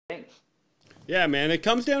Yeah, man, it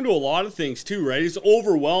comes down to a lot of things too, right? It's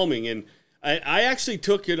overwhelming, and I actually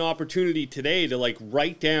took an opportunity today to like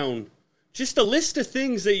write down just a list of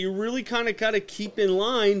things that you really kind of got to keep in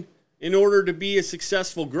line in order to be a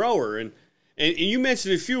successful grower, and you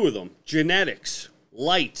mentioned a few of them: genetics,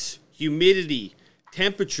 lights, humidity,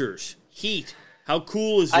 temperatures, heat. How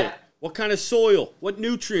cool is it? What kind of soil? What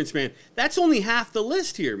nutrients, man? That's only half the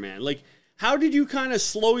list here, man. Like, how did you kind of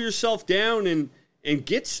slow yourself down and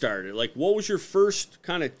get started? Like, what was your first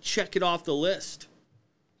kind of check it off the list?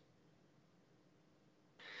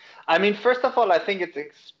 I mean, first of all, I think it's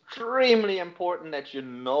extremely important that you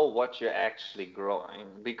know what you're actually growing,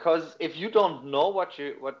 because if you don't know what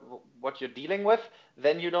you're dealing with,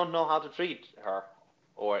 then you don't know how to treat her.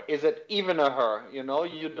 Or is it even a her? You know,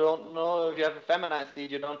 you don't know if you have a feminized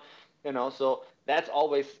seed, you don't, so that's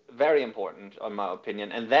always very important, in my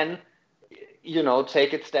opinion. And then,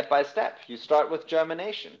 take it step by step. You start with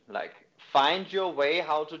germination, like find your way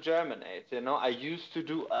how to germinate. I used to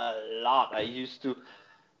do a lot. I used to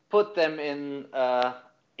put them in a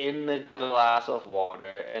glass of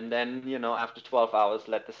water, and then after 12 hours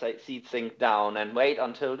let the seed sink down and wait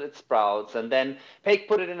until it sprouts, and then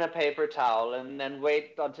put it in a paper towel, and then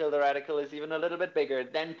wait until the radical is even a little bit bigger,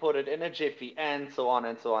 then put it in a jiffy, and so on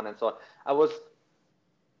and so on and so on. I was,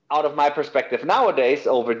 out of my perspective nowadays,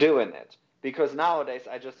 overdoing it, because nowadays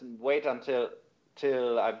I just wait until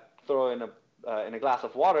I throw in a glass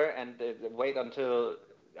of water, and wait until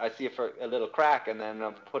I see a little crack, and then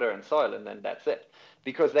I'll put her in soil, and then that's it.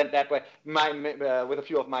 Because then that way, with a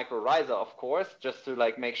few of mycorrhiza, of course, just to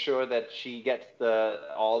like make sure that she gets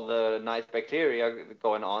all the nice bacteria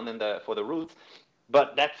going on for the roots.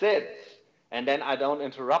 But that's it. And then I don't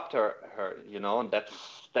interrupt her, and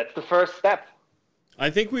that's the first step. I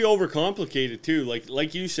think we overcomplicate it too.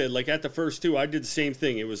 Like you said, like at the first two, I did the same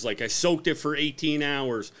thing. It was like I soaked it for 18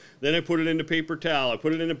 hours. Then I put it in a paper towel. I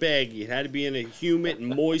put it in a baggie. It had to be in a humid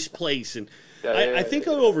and moist place. And I think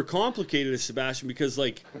I overcomplicated it, Sebastian, because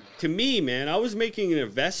like to me, man, I was making an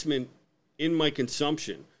investment in my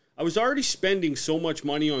consumption. I was already spending so much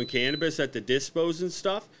money on cannabis at the dispos and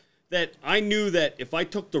stuff that I knew that if I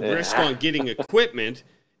took the risk on getting equipment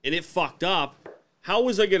and it fucked up, how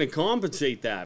was I going to compensate that?